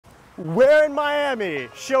We're in Miami,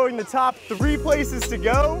 showing the top 3 places to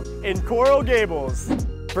go in Coral Gables.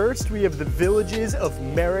 First, we have the Villages of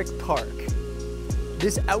Merrick Park.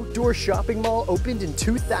 This outdoor shopping mall opened in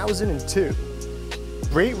 2002.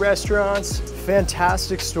 Great restaurants,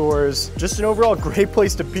 fantastic stores, just an overall great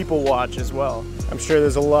place to people watch as well. I'm sure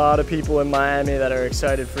there's a lot of people in Miami that are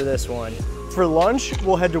excited for this one. For lunch,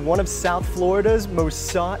 we'll head to one of South Florida's most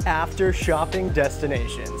sought-after shopping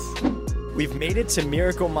destinations. We've made it to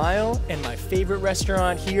Miracle Mile and my favorite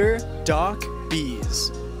restaurant here, Doc B's.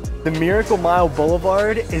 The Miracle Mile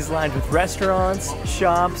Boulevard is lined with restaurants,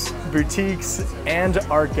 shops, boutiques, and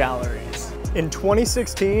art galleries. In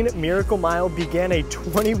 2016, Miracle Mile began a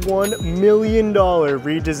 $21 million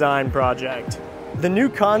redesign project. The new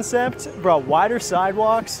concept brought wider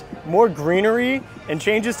sidewalks, more greenery, and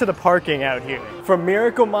changes to the parking out here. From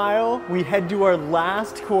Miracle Mile, we head to our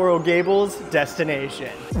last Coral Gables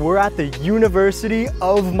destination. We're at the University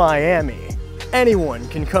of Miami. Anyone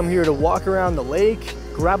can come here to walk around the lake,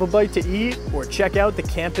 grab a bite to eat, or check out the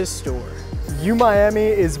campus store.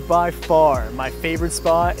 UMiami is by far my favorite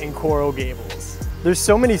spot in Coral Gables. There's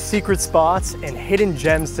so many secret spots and hidden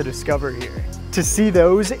gems to discover here. To see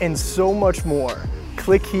those and so much more,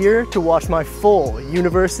 click here to watch my full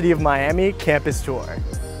University of Miami campus tour.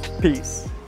 Peace.